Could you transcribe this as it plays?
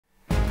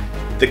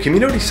The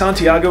Camino de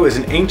Santiago is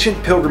an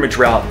ancient pilgrimage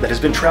route that has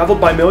been traveled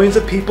by millions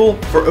of people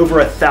for over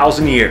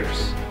 1,000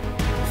 years.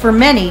 For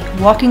many,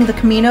 walking the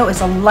Camino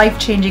is a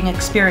life-changing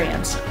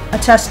experience, a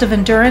test of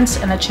endurance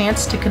and a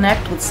chance to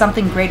connect with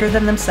something greater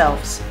than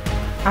themselves.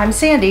 I'm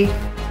Sandy.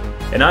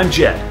 And I'm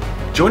Jed.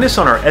 Join us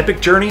on our epic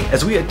journey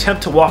as we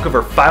attempt to walk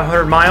over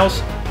 500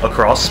 miles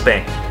across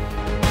Spain.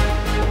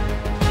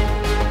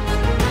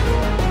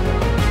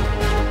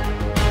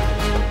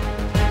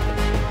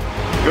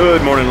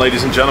 Good morning,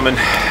 ladies and gentlemen.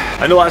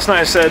 I know last night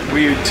I said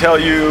we would tell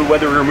you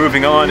whether we were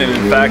moving on, and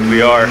in fact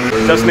we are.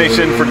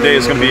 Destination for today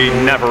is going to be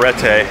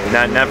Navarrete,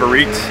 not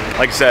Navarrete.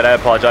 Like I said, I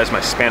apologize, my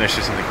Spanish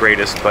isn't the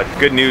greatest, but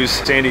good news,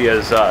 Sandy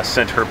has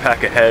sent her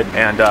pack ahead,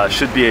 and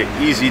should be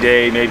an easy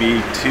day, maybe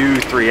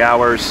 2-3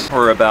 hours,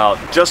 or about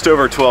just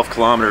over 12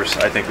 kilometers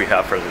I think we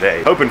have for the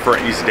day. Hoping for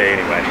an easy day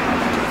anyway.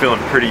 Feeling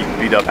pretty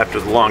beat up after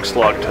the long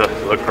slog to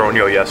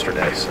Logroño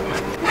yesterday, so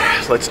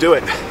let's do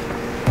it.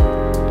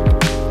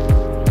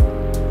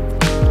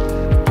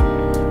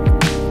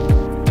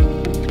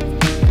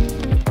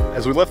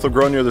 As we left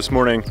Logroño this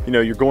morning, you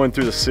know, you're going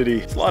through the city.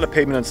 It's a lot of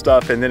pavement and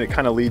stuff, and then it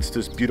kind of leads to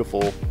this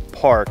beautiful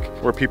park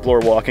where people are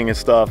walking and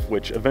stuff,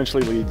 which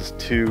eventually leads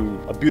to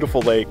a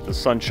beautiful lake. The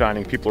sun's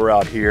shining, people are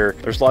out here.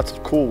 There's lots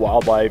of cool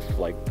wildlife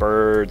like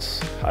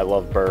birds. I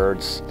love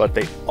birds, but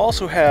they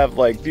also have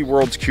like the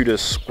world's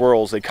cutest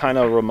squirrels. They kind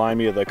of remind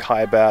me of the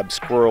kaibab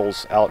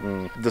squirrels out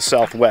in the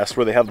Southwest,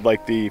 where they have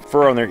like the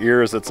fur on their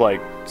ears that's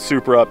like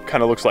super up,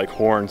 kind of looks like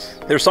horns.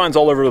 There's signs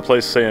all over the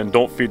place saying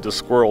don't feed the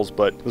squirrels,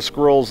 but the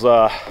squirrels,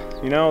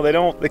 you know,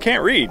 they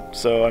can't read.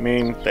 So I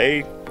mean,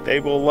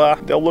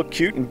 they'll look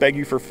cute and beg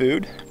you for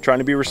food, trying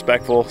to be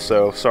respectful.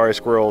 So sorry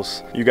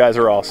squirrels, you guys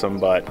are awesome,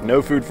 but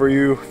no food for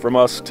you from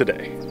us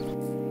today.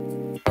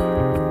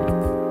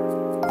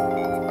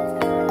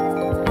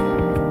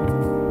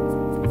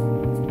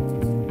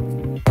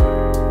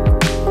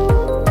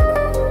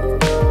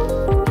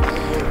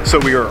 So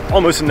we are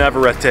almost in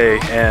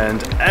Navarrete,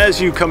 and as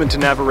you come into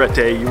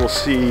Navarrete, you will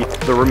see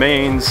the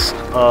remains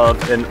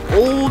of an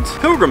old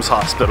pilgrims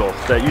hospital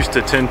that used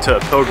to tend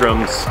to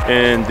pilgrims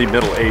in the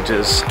Middle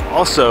Ages.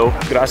 Also,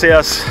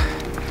 gracias,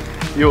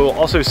 you'll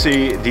also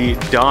see the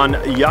Don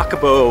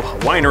Jacobo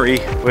winery,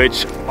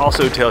 which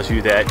also tells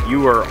you that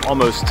you are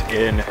almost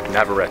in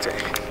Navarrete.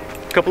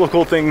 A couple of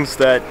cool things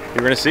that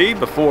you're gonna see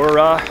before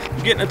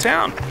you get into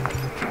town.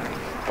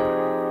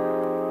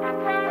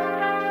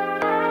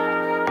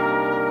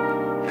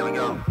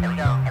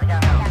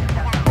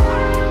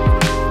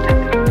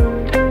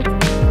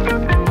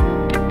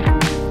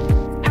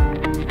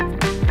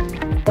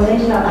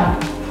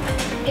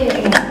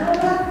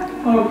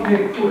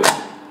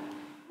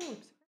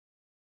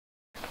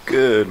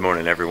 Good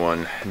morning,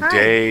 everyone.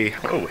 Hi.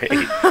 Oh,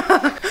 hey.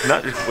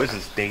 What is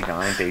this, day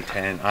 9, day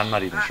 10? I'm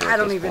not even sure. I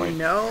don't even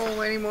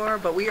know anymore,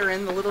 but we are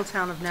in the little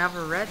town of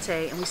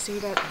Navarrete, and we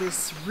stayed at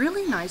this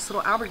really nice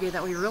little albergue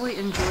that we really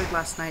enjoyed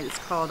last night. It's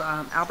called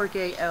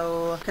Albergue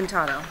El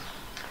Cantaro.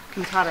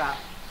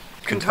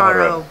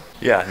 Cantaro.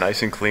 Yeah,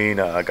 nice and clean.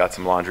 Got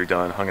some laundry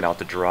done, hung it out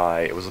to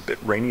dry. It was a bit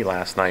rainy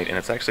last night, and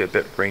it's actually a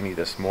bit rainy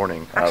this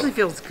morning. Actually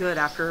feels good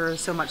after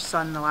so much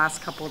sun the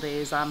last couple of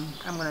days. I'm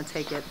gonna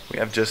take it. We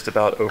have just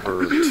about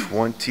over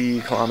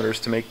 20 kilometers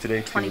to make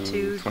today.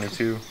 22.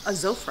 22.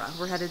 Azofra.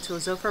 We're headed to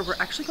Azofra. We're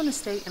actually going to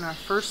stay in our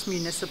first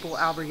municipal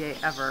albergue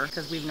ever,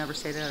 because we've never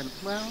stayed in.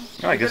 Well,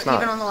 no, I guess not.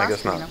 Even on the last I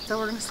guess not. So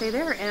we're going to stay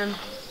there, and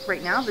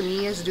right now the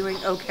knee is doing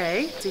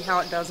okay. See how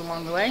it does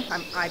along the way.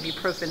 I'm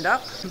ibuprofened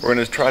up. We're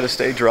going to try to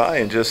stay dry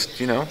and just,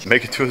 you know,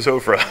 make it to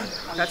Azofra.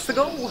 That's the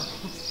goal.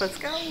 Let's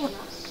go.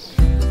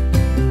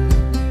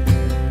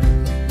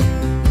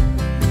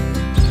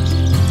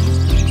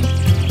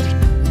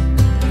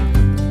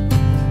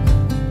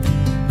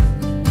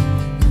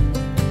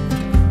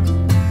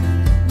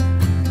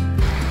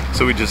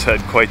 So we just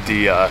had quite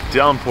the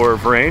downpour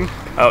of rain.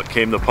 Out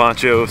came the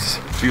ponchos.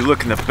 If you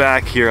look in the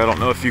back here, I don't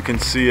know if you can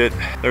see it.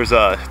 There's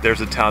a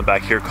town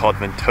back here called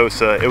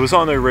Ventosa. It was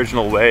on the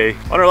original way.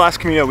 On our last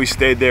Camino, we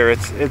stayed there.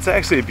 It's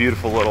actually a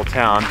beautiful little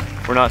town.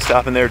 We're not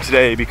stopping there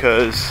today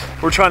because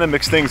we're trying to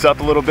mix things up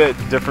a little bit,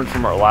 different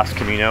from our last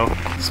Camino.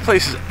 This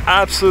place is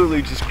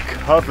absolutely just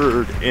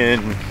covered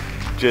in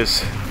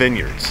just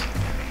vineyards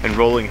and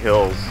rolling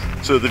hills.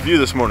 So the view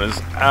this morning is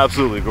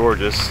absolutely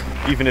gorgeous,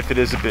 even if it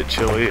is a bit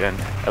chilly, and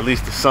at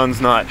least the sun's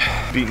not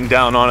beating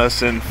down on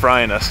us and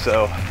frying us,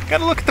 so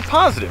gotta look at the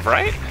positive,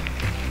 right?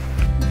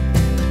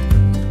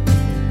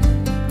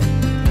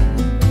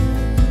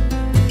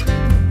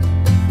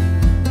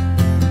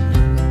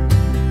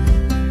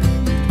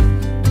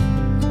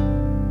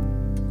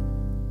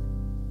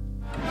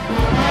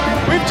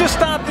 We've just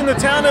stopped in the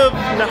town of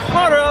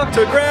Najera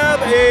to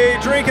grab a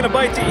drink and a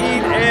bite to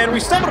eat, and we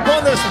stumbled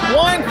upon this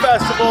wine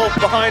festival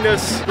behind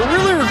us. We're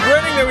really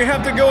regretting that we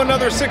have to go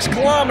another 6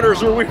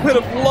 kilometers where we would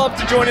have loved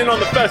to join in on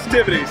the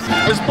festivities.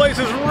 This place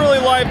is really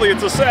lively.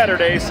 It's a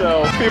Saturday,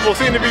 so people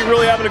seem to be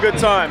really having a good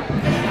time.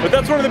 But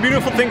that's one of the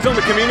beautiful things on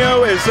the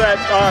Camino is that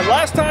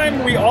last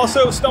time we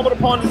also stumbled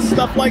upon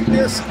stuff like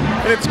this,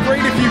 and it's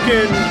great if you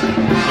can,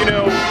 you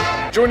know,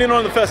 join in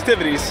on the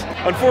festivities.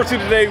 Unfortunately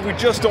today, we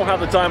just don't have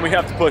the time. We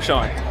have to push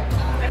on.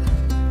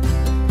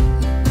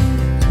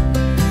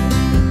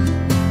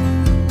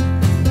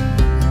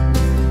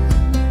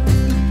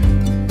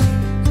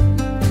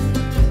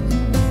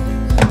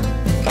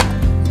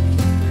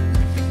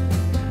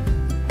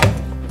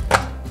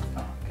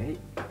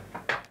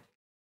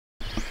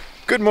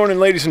 Good morning,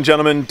 ladies and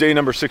gentlemen. Day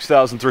number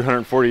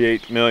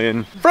 6,348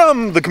 million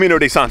from the Camino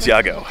de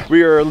Santiago.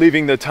 We are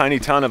leaving the tiny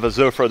town of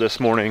Azofra this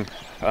morning.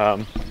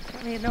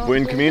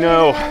 Buen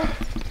Camino.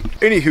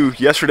 Anywho,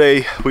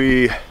 yesterday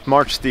we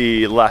marched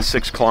the last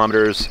 6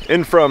 kilometers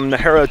in from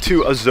Najera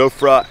to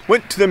Azofra,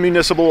 went to the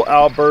municipal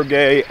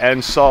albergue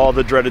and saw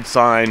the dreaded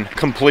sign,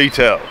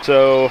 completo.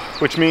 So,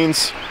 which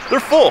means they're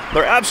full.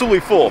 They're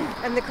absolutely full.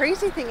 And the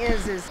crazy thing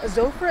is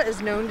Azofra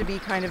is known to be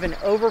kind of an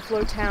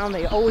overflow town.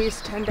 They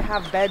always tend to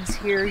have beds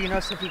here, you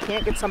know, so if you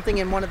can't get something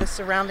in one of the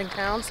surrounding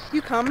towns,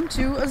 you come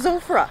to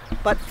Azofra,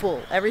 but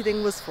full.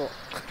 Everything was full.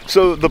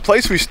 So the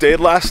place we stayed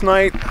last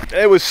night,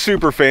 it was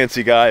super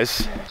fancy,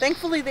 guys.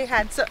 Thankfully they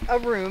had a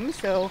room,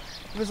 so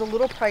it was a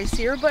little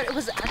pricier, but it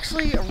was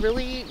actually a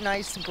really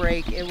nice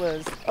break. It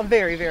was a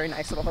very, very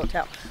nice little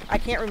hotel. I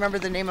can't remember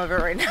the name of it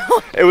right now.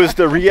 It was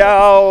the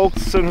Real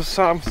de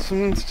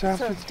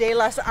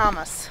las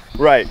Amas.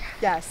 Right.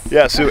 Yes.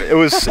 Yeah, so it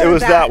was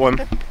that one.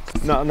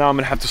 Now I'm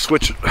gonna have to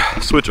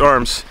switch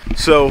arms.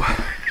 So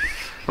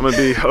I'm gonna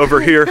be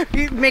over here.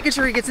 Making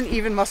sure he gets an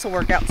even muscle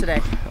workout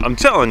today. I'm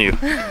telling you.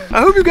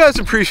 I hope you guys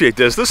appreciate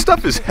this. This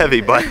stuff is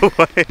heavy, by the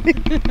way.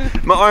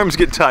 My arms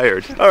get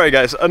tired. All right,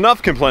 guys,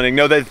 enough complaining.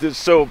 No,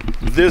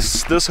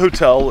 this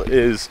hotel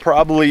is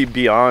probably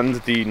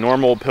beyond the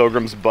normal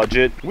pilgrim's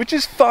budget, which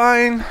is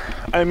fine.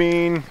 I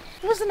mean,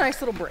 it was a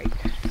nice little break.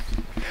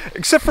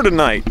 Except for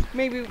tonight.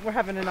 Maybe we're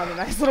having another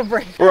nice little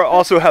break. We're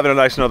also having a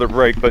nice another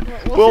break, but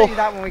we'll see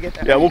that when we get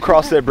there. Yeah, we'll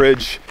cross that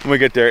bridge when we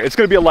get there. It's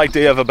going to be a light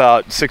day of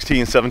about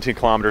 16, 17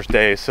 kilometers a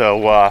day,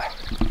 so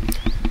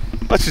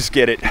let's just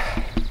get it.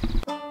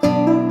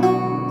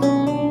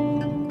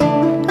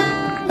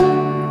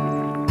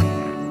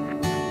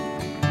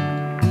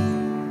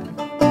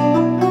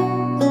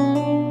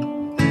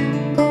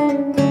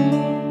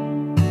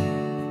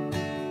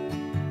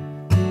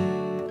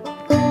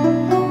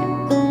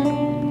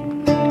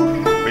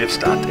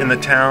 Stopped in the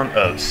town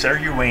of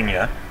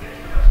Cirueña,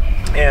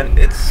 and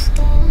it's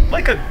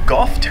like a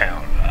golf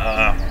town.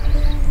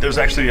 There's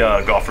actually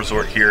a golf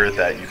resort here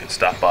that you can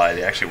stop by.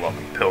 They actually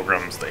welcome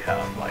pilgrims. They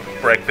have like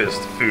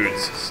breakfast,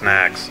 foods,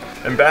 snacks,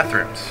 and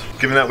bathrooms.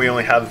 Given that we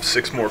only have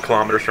 6 more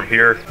kilometers from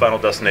here, final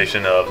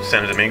destination of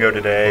Santo Domingo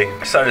today, I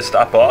decided to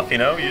stop off, you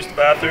know, use the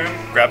bathroom,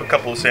 grab a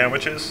couple of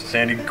sandwiches.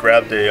 Sandy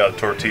grabbed a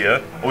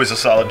tortilla, always a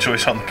solid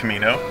choice on the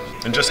Camino,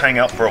 and just hang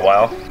out for a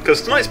while,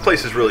 because tonight's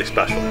place is really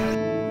special.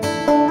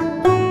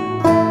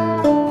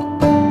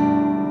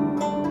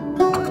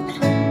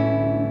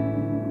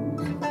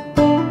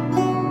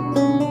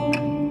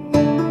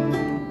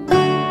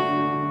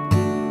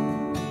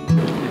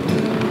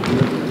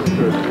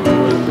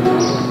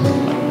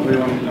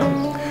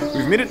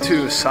 Made it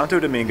to Santo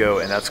Domingo,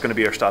 and that's going to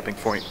be our stopping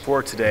point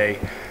for today.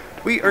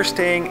 We are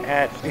staying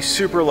at a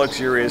super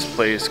luxurious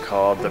place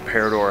called the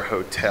Parador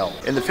Hotel.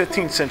 In the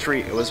 15th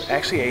century, it was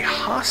actually a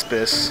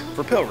hospice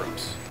for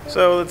pilgrims.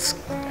 So it's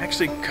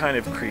actually kind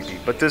of creepy,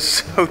 but this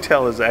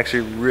hotel is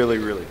actually really,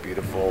 really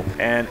beautiful,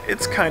 and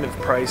it's kind of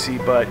pricey,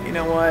 but you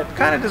know what?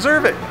 Kind of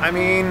deserve it. I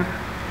mean,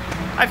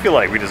 I feel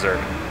like we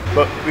deserve it.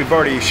 But we've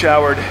already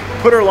showered,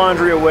 put our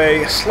laundry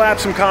away,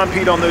 slapped some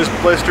Compeed on those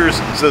blisters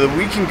so that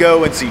we can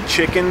go and see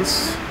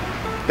chickens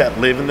that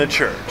live in the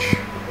church.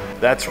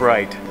 That's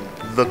right,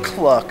 the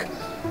cluck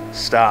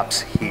stops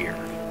here.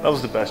 That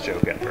was the best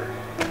joke ever.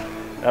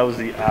 That was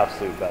the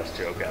absolute best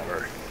joke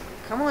ever.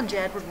 Come on,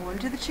 Jed, we're going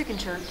to the chicken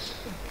church.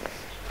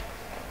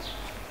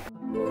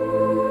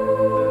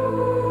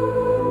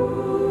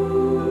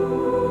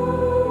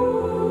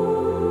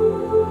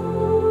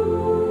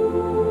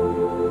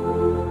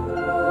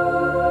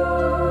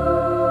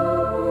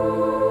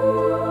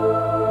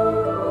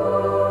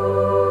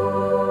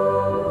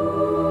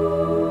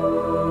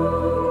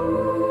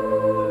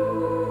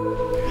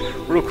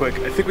 Real quick,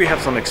 I think we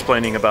have some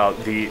explaining about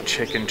the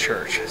chicken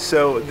church.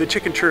 So the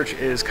chicken church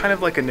is kind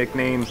of like a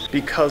nickname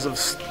because of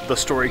the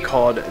story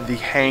called the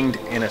Hanged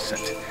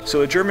Innocent.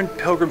 So a German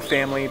pilgrim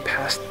family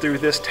passed through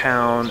this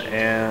town,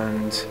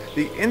 and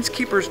the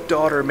innkeeper's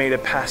daughter made a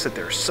pass at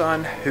their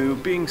son, who,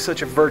 being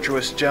such a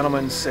virtuous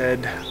gentleman,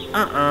 said,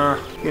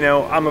 you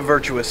know, I'm a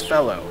virtuous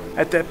fellow.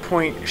 At that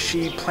point,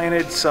 she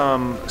planted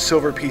some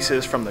silver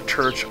pieces from the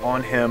church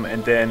on him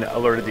and then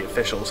alerted the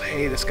officials,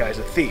 hey, this guy's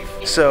a thief.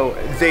 So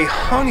they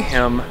hung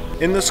him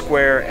in the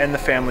square, and the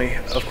family,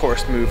 of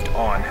course, moved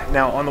on.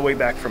 Now, on the way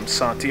back from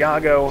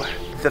Santiago,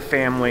 the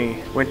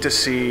family went to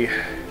see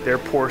their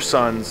poor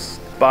son's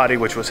body,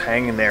 which was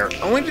hanging there,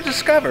 only to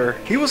discover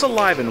he was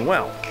alive and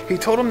well. He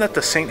told them that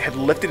the saint had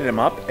lifted him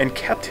up and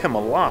kept him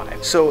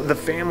alive. So the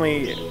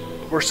family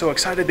were so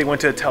excited they went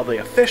to tell the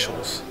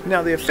officials.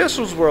 Now the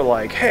officials were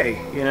like,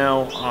 hey, you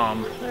know,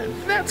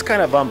 that's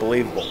kind of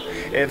unbelievable.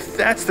 If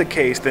that's the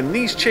case, then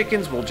these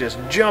chickens will just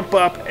jump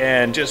up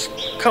and just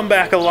come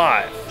back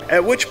alive.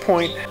 At which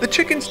point, the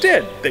chickens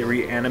did. They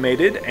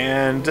reanimated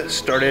and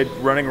started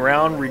running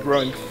around,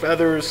 regrowing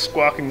feathers,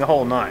 squawking the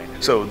whole nine.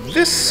 So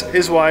this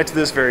is why to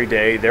this very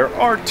day, there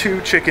are 2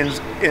 chickens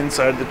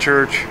inside the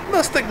church,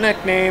 thus the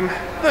nickname,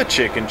 the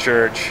Chicken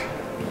Church.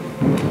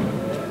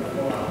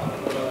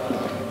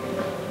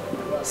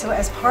 So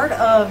as part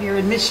of your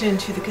admission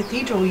to the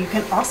cathedral, you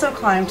can also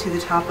climb to the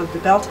top of the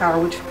bell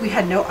tower, which we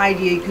had no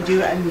idea you could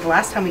do. And the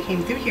last time we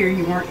came through here,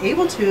 you weren't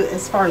able to,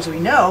 as far as we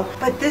know.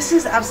 But this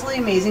is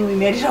absolutely amazing. We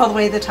made it all the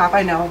way to the top.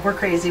 I know, we're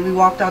crazy. We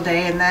walked all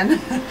day and then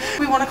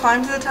we want to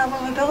climb to the top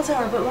of the bell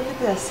tower. But look at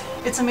this.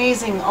 It's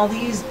amazing. All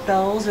these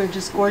bells are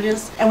just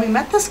gorgeous. And we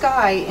met this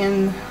guy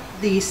in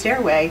the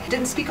stairway. He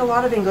didn't speak a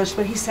lot of English,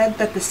 but he said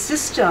that the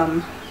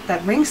system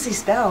that rings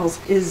these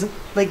bells is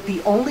like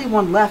the only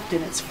one left,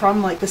 and it's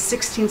from like the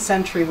 16th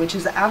century, which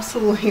is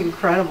absolutely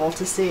incredible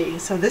to see.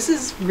 So this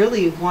is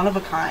really one of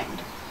a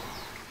kind.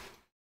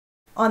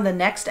 On the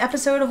next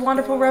episode of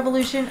Wonderful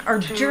Revolution, our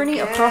journey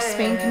across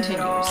Spain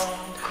continues.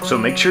 So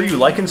make sure you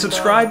like and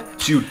subscribe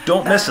so you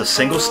don't miss a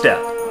single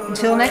step.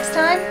 Until next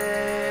time,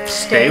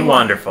 Stay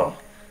wonderful.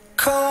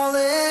 Call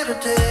it a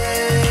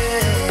day.